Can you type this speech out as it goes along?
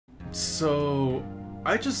So,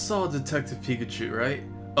 I just saw Detective Pikachu, right?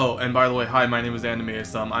 Oh, and by the way, hi, my name is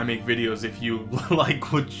Animeus. I make videos. If you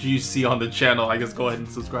like what you see on the channel, I guess go ahead and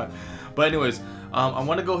subscribe. But anyways, I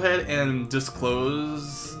want to go ahead and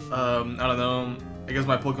disclose, I don't know, I guess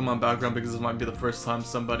my Pokemon background, because this might be the first time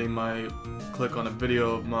somebody might click on a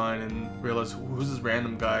video of mine and realize who's this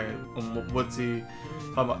random guy, what's he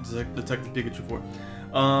talking about Detective Pikachu for.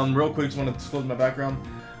 Real quick, just want to disclose my background.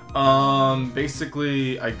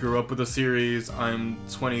 Basically, I grew up with the series. I'm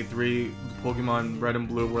 23. Pokemon Red and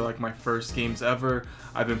Blue were like my first games ever.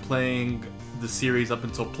 I've been playing the series up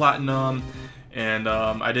until Platinum, and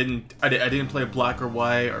I didn't play Black or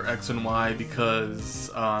White or X and Y because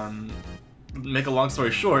make a long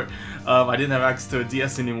story short, I didn't have access to a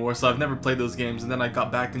DS anymore, so I've never played those games. And then I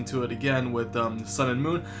got back into it again with Sun and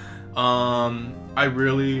Moon. I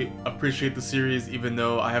really appreciate the series, even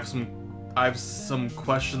though I have some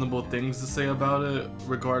questionable things to say about it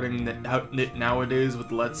regarding it nowadays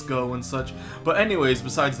with Let's Go and such. But anyways,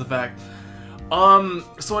 besides the fact,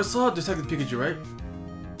 so I saw Detective Pikachu, right?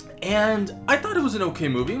 And I thought it was an okay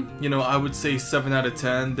movie. You know, I would say 7 out of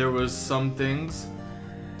 10. There was some things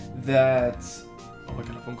that, oh my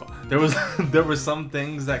god, a phone call. There were some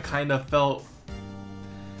things that kind of felt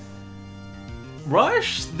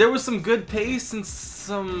rushed. There was some good pace and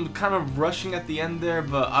some kind of rushing at the end there,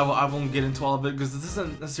 but I won't get into all of it because this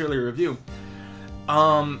isn't necessarily a review.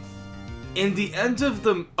 In the end of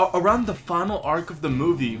around the final arc of the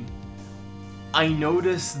movie, I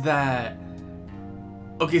noticed that,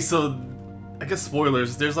 okay, so I guess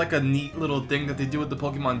spoilers, there's like a neat little thing that they do with the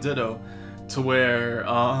Pokemon Ditto, to where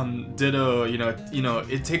Ditto, you know,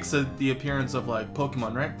 it takes the appearance of like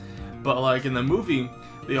Pokemon, right? But like in the movie,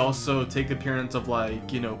 they also take appearance of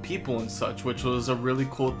like, you know, people and such, which was a really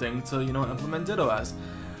cool thing to, you know, implement Ditto as.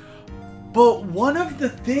 But one of the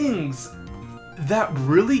things that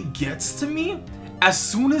really gets to me as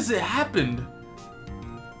soon as it happened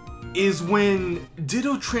is when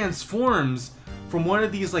Ditto transforms from one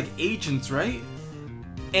of these like agents, right?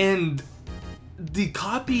 And the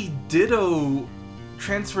copy Ditto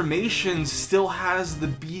transformation still has the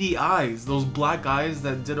beady eyes, those black eyes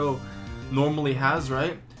that Ditto normally has,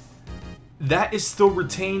 right? That is still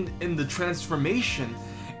retained in the transformation.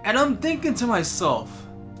 And I'm thinking to myself,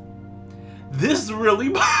 this really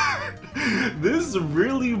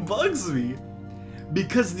bugs me,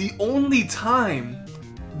 because the only time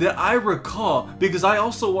that I recall, because I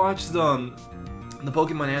also watched the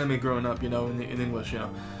Pokemon anime growing up, you know, in English, you know,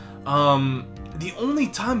 the only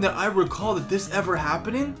time that I recall that this ever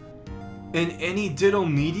happening in any Ditto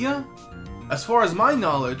media, as far as my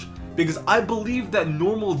knowledge, because I believe that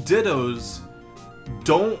normal Dittos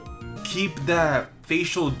don't keep that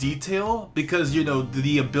facial detail, because, you know,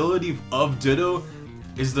 the ability of Ditto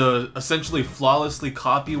is to essentially flawlessly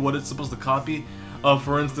copy what it's supposed to copy.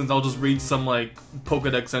 For instance, I'll just read some like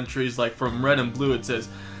Pokedex entries, like from Red and Blue. It says,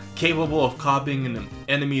 capable of copying an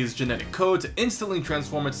enemy's genetic code to instantly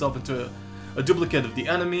transform itself into a duplicate of the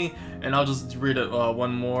enemy. And I'll just read it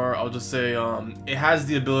one more. I'll just say it has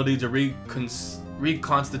the ability to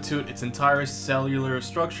reconstitute its entire cellular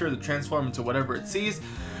structure to transform into whatever it sees.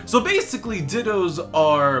 So basically, Dittos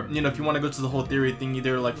are, you know, if you want to go to the whole theory thing,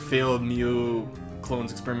 they're like failed Mew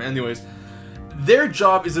clones experiment. Anyways, their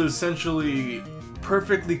job is to essentially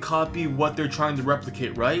perfectly copy what they're trying to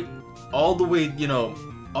replicate, right? All the way, you know,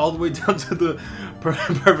 all the way down to the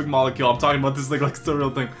perfect molecule. I'm talking about this like it's a real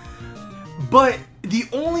thing. But the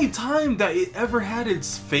only time that it ever had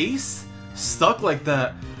its face stuck like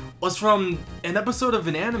that was from an episode of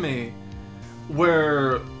an anime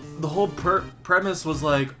where the whole premise was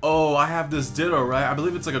like, oh, I have this Ditto, right? I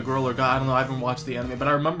believe it's like a girl or guy, I don't know, I haven't watched the anime, but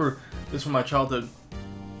I remember this from my childhood.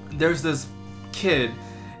 There's this kid,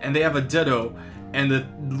 and they have a Ditto, and the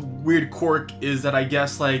weird quirk is that I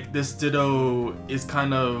guess like this Ditto is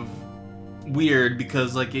kind of weird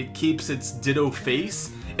because like it keeps its Ditto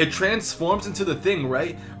face. It transforms into the thing,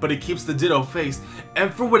 right? But it keeps the Ditto face.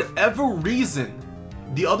 And for whatever reason,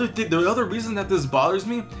 the other reason that this bothers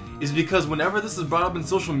me is because whenever this is brought up in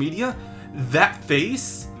social media, that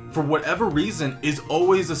face, for whatever reason, is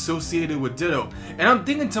always associated with Ditto. And I'm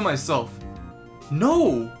thinking to myself,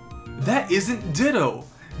 no, that isn't Ditto.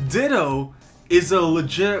 Ditto is a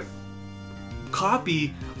legit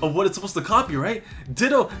copy of what it's supposed to copy, right?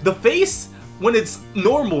 Ditto, the face, when it's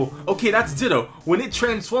normal, okay, that's Ditto. When it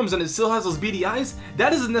transforms and it still has those beady eyes,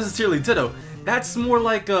 that isn't necessarily Ditto. That's more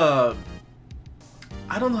like a,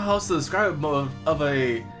 I don't know how else to describe it, of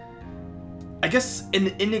a, I guess,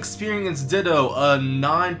 an inexperienced Ditto, a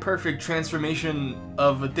non-perfect transformation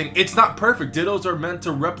of a thing. It's not perfect. Dittos are meant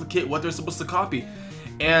to replicate what they're supposed to copy.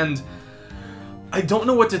 And I don't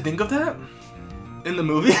know what to think of that in the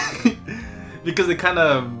movie because they kind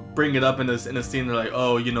of bring it up in a scene. They're like,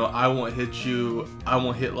 oh, you know, I won't hit you. I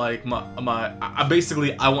won't hit like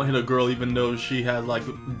basically I won't hit a girl even though she has like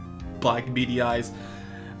black beady eyes.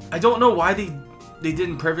 I don't know why they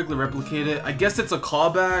didn't perfectly replicate it. I guess it's a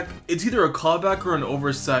callback. It's either a callback or an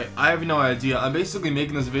oversight. I have no idea. I'm basically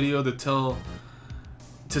making this video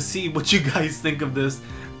to see what you guys think of this.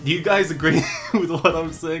 Do you guys agree with what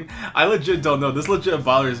I'm saying? I legit don't know. This legit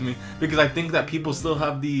bothers me because I think that people still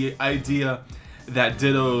have the idea that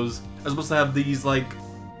Dittos are supposed to have these, like,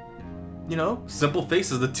 you know, simple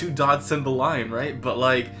faces, the two dots and the line, right? But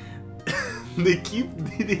like they keep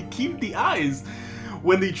the eyes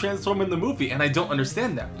when they transform in the movie, and I don't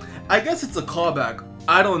understand that. I guess it's a callback.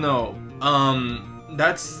 I don't know.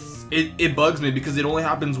 That's it bugs me because it only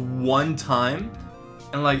happens one time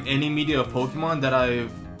in like any media of Pokemon that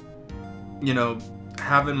I've, you know,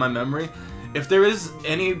 have in my memory. If there is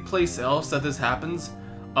any place else that this happens,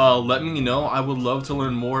 let me know. I would love to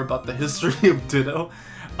learn more about the history of Ditto.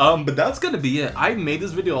 But that's gonna be it. I made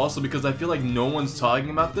this video also because I feel like no one's talking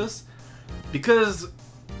about this. Because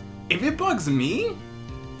if it bugs me,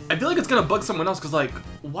 I feel like it's gonna bug someone else. Because like,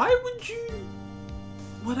 why would you?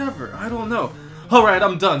 Whatever. I don't know. Alright,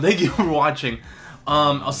 I'm done. Thank you for watching.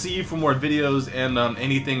 I'll see you for more videos and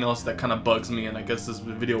anything else that kind of bugs me. And I guess this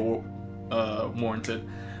video warranted.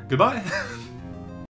 Goodbye.